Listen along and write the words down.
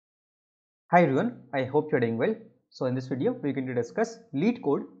Hi everyone, I hope you're doing well. So in this video, we're going to discuss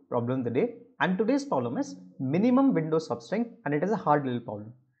Leetcode problem of the day, and today's problem is minimum window substring, and it is a hard little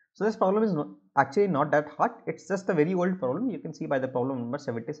problem. So this problem is actually not that hard, it's just a very old problem. You can see by the problem number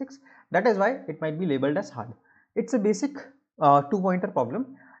 76. That is why it might be labeled as hard. It's a basic two-pointer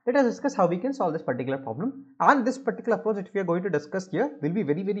problem. Let us discuss how we can solve this particular problem, and this particular approach that we are going to discuss here will be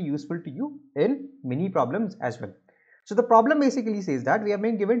very useful to you in many problems as well. So the problem basically says that we have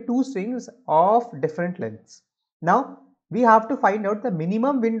been given two strings of different lengths. Now we have to find out the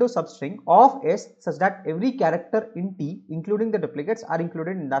minimum window substring of S such that every character in T including the duplicates are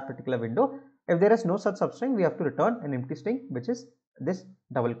included in that particular window. If there is no such substring, we have to return an empty string, which is this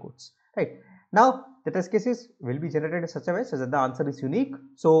double quotes, right? Now the test cases will be generated in such a way so that the answer is unique.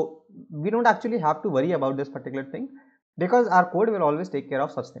 So we don't actually have to worry about this particular thing because our code will always take care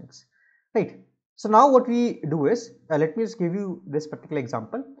of such things, right? So now what we do is, let me just give you this particular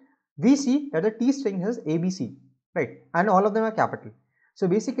example. We see that the T string has ABC, right, and all of them are capital. So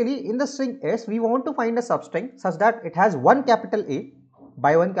basically in the string S, we want to find a substring such that it has one capital A.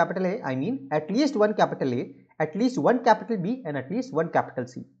 By one capital A, I mean at least one capital A, at least one capital B, and at least one capital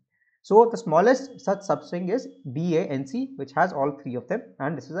C. So the smallest such substring is BANC, which has all three of them,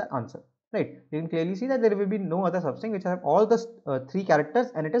 and this is the answer. Right, you can clearly see that there will be no other substring which have all the three characters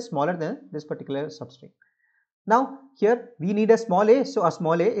and it is smaller than this particular substring. Now here we need a small a, so a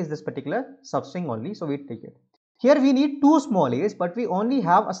small a is this particular substring only, so we take it. Here we need two small a's, but we only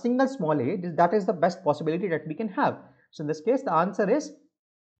have a single small a. That is the best possibility that we can have. So in this case the answer is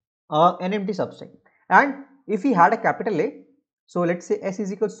an empty substring. And if we had a capital A, so let's say S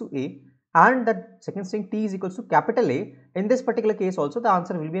is equals to A and the second string T is equals to capital A, in this particular case also the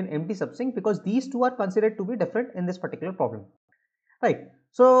answer will be an empty substring because these two are considered to be different in this particular problem, right?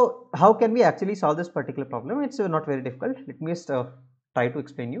 So how can we actually solve this particular problem? It's not very difficult. Let me just try to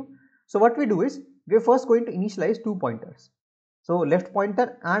explain you. So what we do is we are first going to initialize two pointers, so left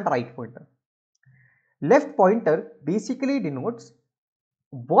pointer and right pointer. Left pointer basically denotes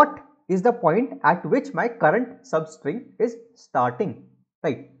what is the point at which my current substring is starting,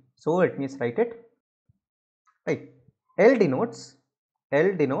 right? So let me just write it, right? L denotes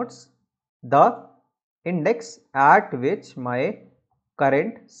the index at which my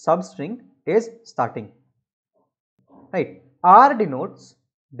current substring is starting, right? R denotes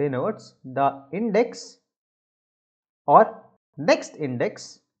the index or next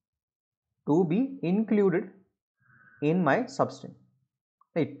index to be included in my substring,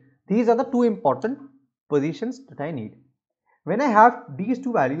 right? These are the two important positions that I need. When I have these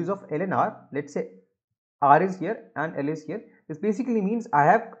two values of L and R, let's say R is here and L is here, this basically means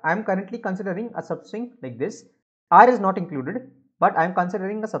I am currently considering a substring like this. R is not included, but I am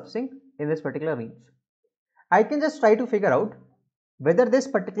considering a substring in this particular range. I can just try to figure out whether this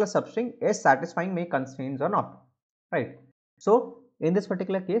particular substring is satisfying my constraints or not, right? So in this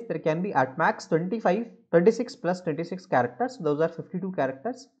particular case, there can be at max 26 plus 26 characters. Those are 52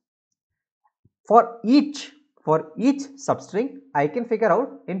 characters. For each substring, I can figure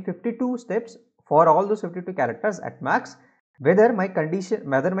out in 52 steps for all those 52 characters at max whether my current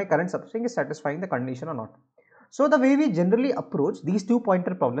substring is satisfying the condition or not. So the way we generally approach these two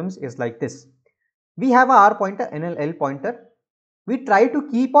pointer problems is like this. We have a R pointer and an L pointer. We try to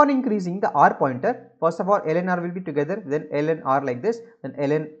keep on increasing the R pointer. First of all, L and R will be together, then L and R like this, then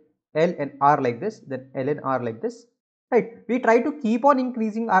L and R like this, then L and R like this, right? We try to keep on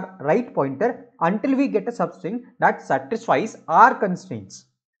increasing our right pointer until we get a substring that satisfies our constraints,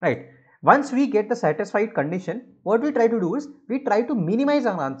 right? Once we get the satisfied condition, what we try to do is we try to minimize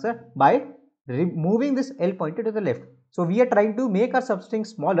our answer by moving this L pointer to the left. So we are trying to make our substring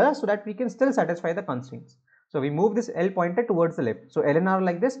smaller so that we can still satisfy the constraints. So we move this L pointer towards the left. So L and R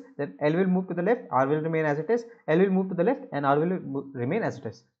like this, then L will move to the left, R will remain as it is, L will move to the left and R will remain as it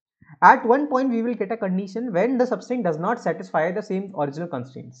is. At one point we will get a condition when the substring does not satisfy the same original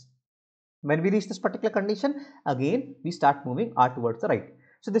constraints. When we reach this particular condition, again we start moving R towards the right.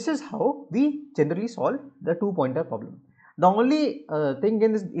 So this is how we generally solve the two pointer problem. The only thing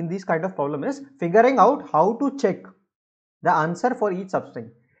in this kind of problem is figuring out how to check the answer for each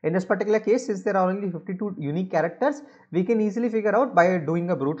substring. In this particular case, since there are only 52 unique characters, we can easily figure out by doing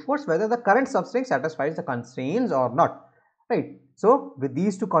a brute force whether the current substring satisfies the constraints or not, right? So with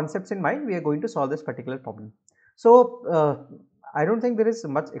these two concepts in mind, we are going to solve this particular problem. So I don't think there is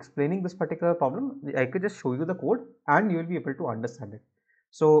much explaining this particular problem. I could just show you the code and you will be able to understand it.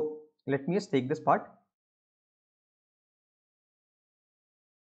 So let me just take this part.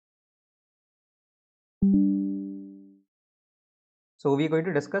 So we are going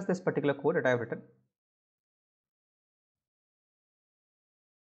to discuss this particular code that I have written.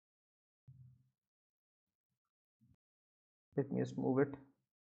 Let me just move it.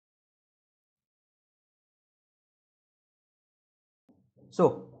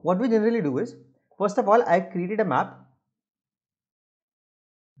 So what we generally do is, first of all, I've created a map.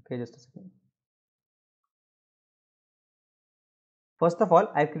 Okay, just a second. First of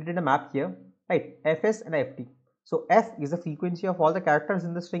all, I've created a map here, right? Fs and ft. So f is the frequency of all the characters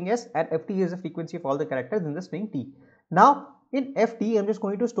in the string s, and ft is the frequency of all the characters in the string t. Now in ft, I'm just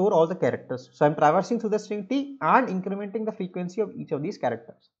going to store all the characters. So I'm traversing through the string t and incrementing the frequency of each of these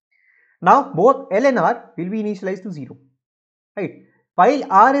characters. Now both L and R will be initialized to 0, right? While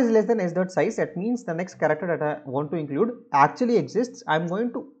R is less than s dot size, that means the next character that I want to include actually exists. I'm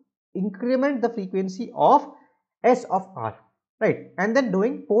going to increment the frequency of s of R, right? And then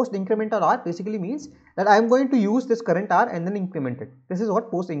doing post incremental R basically means that I'm going to use this current R and then increment it. This is what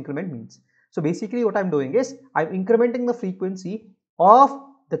post increment means. So basically what I'm doing is I'm incrementing the frequency of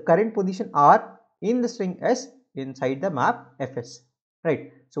the current position R in the string s inside the map fs.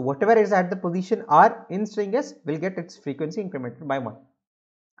 Right. So whatever is at the position R in string s will get its frequency incremented by 1.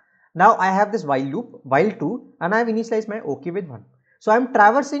 Now I have this while loop, while 2, and I have initialized my OK with 1. So I am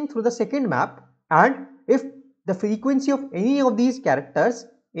traversing through the second map, and if the frequency of any of these characters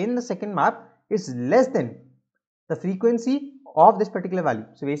in the second map is less than the frequency of this particular value.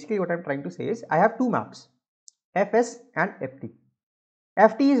 So basically what I am trying to say is I have two maps, fs and ft.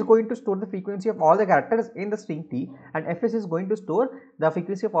 Ft is going to store the frequency of all the characters in the string t, and fs is going to store the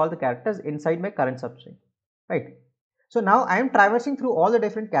frequency of all the characters inside my current substring, right? So now I am traversing through all the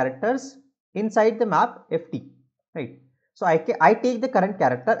different characters inside the map ft, right? So I take the current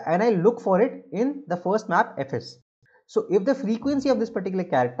character and I look for it in the first map fs. So if the frequency of this particular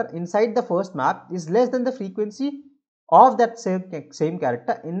character inside the first map is less than the frequency of that same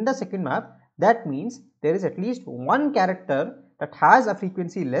character in the second map, that means there is at least one character that has a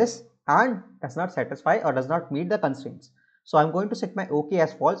frequency less and does not satisfy or does not meet the constraints. So I'm going to set my OK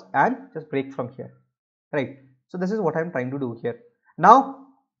as false and just break from here, right? So this is what I'm trying to do here. Now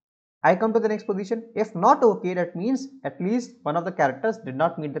I come to the next position. If not OK, that means at least one of the characters did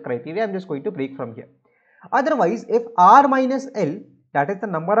not meet the criteria. I'm just going to break from here. Otherwise, if R minus L, that is the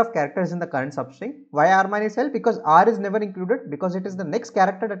number of characters in the current substring. Why R minus L? Because R is never included, because it is the next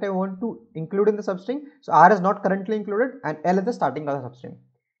character that I want to include in the substring. So R is not currently included and L is the starting of the substring.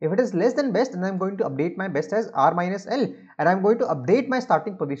 If it is less than best, then I am going to update my best as R minus L, and I am going to update my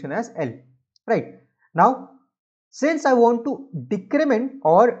starting position as L, right? Now, since I want to decrement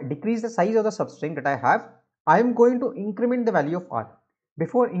or decrease the size of the substring that I have, I am going to increment the value of R.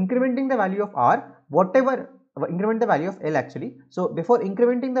 Before incrementing the value of R, increment the value of L actually. So before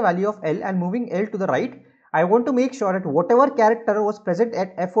incrementing the value of L and moving L to the right, I want to make sure that whatever character was present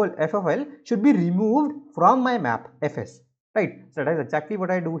at f of L should be removed from my map fs, right? So that is exactly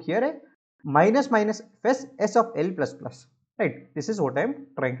what I do here, minus fs s of L plus plus, right? This is what I am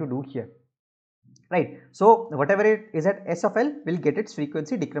trying to do here, right? So whatever it is at s of L will get its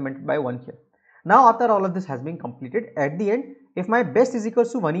frequency decremented by 1 here. Now after all of this has been completed, at the end, if my best is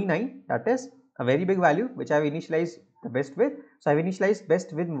equals to 1e9, that is a very big value which I have initialized the best with. So I have initialized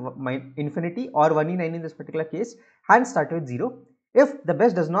best with my infinity or 1e9 in this particular case and start with 0. If the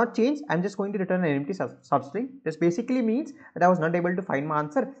best does not change, I am just going to return an empty substring. This basically means that I was not able to find my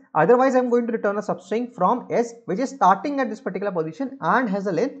answer. Otherwise, I am going to return a substring from S which is starting at this particular position and has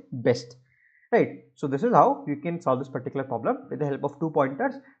a length best. Right. So this is how you can solve this particular problem with the help of two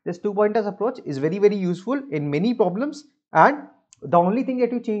pointers. This two pointers approach is very useful in many problems, and the only thing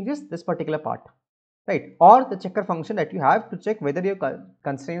that you change is this particular part, right? Or the checker function that you have to check whether your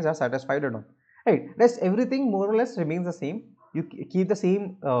constraints are satisfied or not, right? Rest everything more or less remains the same. You keep the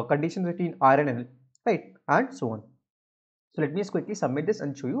same conditions between R and L, right? And so on. So let me just quickly submit this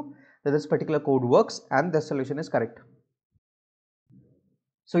and show you that this particular code works and the solution is correct.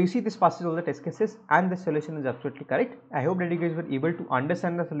 So you see, this passes all the test cases and the solution is absolutely correct. I hope that you guys were able to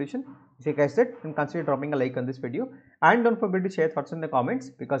understand the solution. If you guys did, then consider dropping a like on this video, and don't forget to share thoughts in the comments,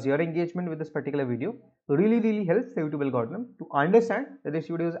 because your engagement with this particular video really helps the YouTube algorithm to understand that this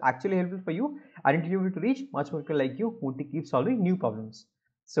video is actually helpful for you and it will be able to reach much more people like you who want to keep solving new problems.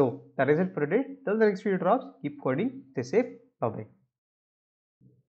 So that is it for today. Till the next video drops, keep coding, stay safe, bye bye.